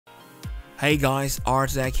Hey guys,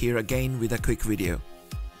 Zach here again with a quick video.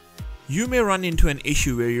 You may run into an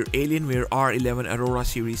issue where your Alienware R11 Aurora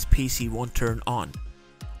series PC won't turn on.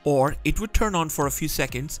 Or it would turn on for a few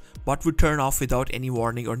seconds but would turn off without any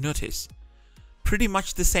warning or notice. Pretty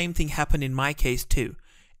much the same thing happened in my case too,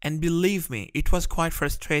 and believe me, it was quite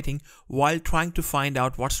frustrating while trying to find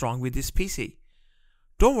out what's wrong with this PC.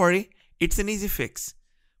 Don't worry, it's an easy fix.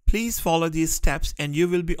 Please follow these steps and you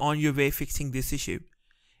will be on your way fixing this issue.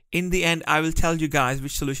 In the end, I will tell you guys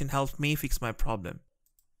which solution helped me fix my problem.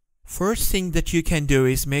 First thing that you can do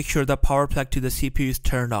is make sure the power plug to the CPU is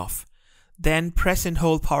turned off. Then press and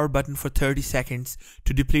hold power button for 30 seconds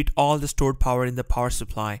to deplete all the stored power in the power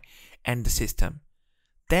supply and the system.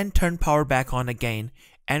 Then turn power back on again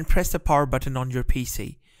and press the power button on your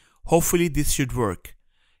PC. Hopefully this should work.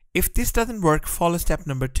 If this doesn't work, follow step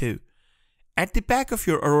number 2. At the back of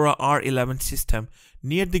your Aurora R11 system,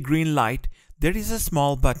 near the green light, there is a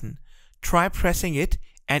small button. Try pressing it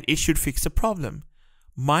and it should fix the problem.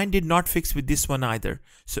 Mine did not fix with this one either,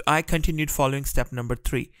 so I continued following step number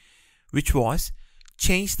 3, which was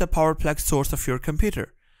change the power plug source of your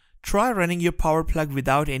computer. Try running your power plug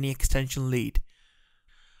without any extension lead.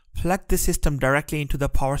 Plug the system directly into the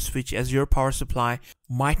power switch as your power supply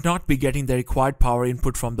might not be getting the required power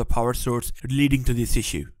input from the power source, leading to this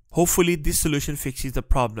issue. Hopefully this solution fixes the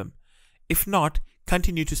problem. If not,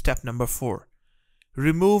 continue to step number 4.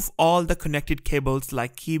 Remove all the connected cables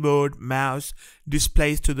like keyboard, mouse,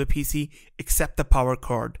 displays to the PC except the power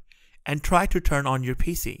cord, and try to turn on your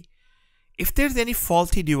PC. If there's any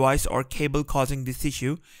faulty device or cable causing this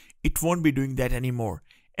issue, it won't be doing that anymore,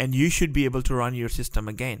 and you should be able to run your system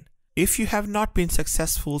again. If you have not been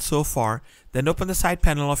successful so far, then open the side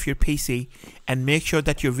panel of your PC and make sure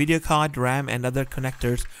that your video card, RAM and other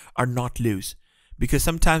connectors are not loose, because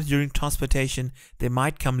sometimes during transportation they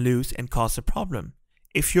might come loose and cause a problem.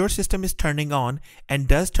 If your system is turning on and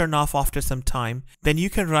does turn off after some time, then you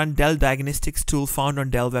can run Dell Diagnostics tool found on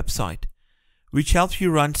Dell website, which helps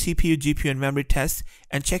you run CPU, GPU and memory tests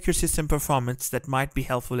and check your system performance. That might be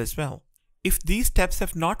helpful as well. If these steps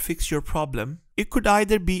have not fixed your problem, it could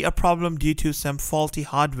either be a problem due to some faulty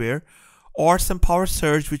hardware or some power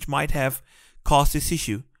surge which might have caused this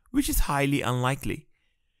issue, which is highly unlikely.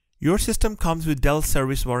 Your system comes with Dell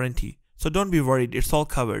service warranty, so don't be worried, it's all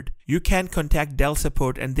covered. You can contact Dell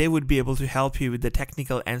support and they would be able to help you with the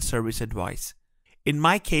technical and service advice. In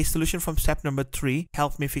my case, solution from step number 3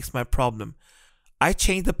 helped me fix my problem. I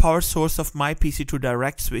changed the power source of my PC to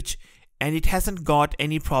direct switch and it hasn't got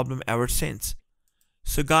any problem ever since.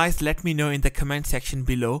 So guys, let me know in the comment section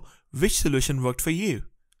below which solution worked for you.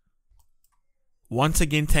 Once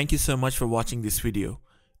again, thank you so much for watching this video.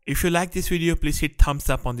 If you like this video, please hit thumbs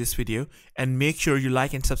up on this video and make sure you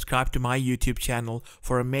like and subscribe to my YouTube channel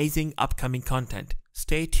for amazing upcoming content.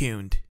 Stay tuned.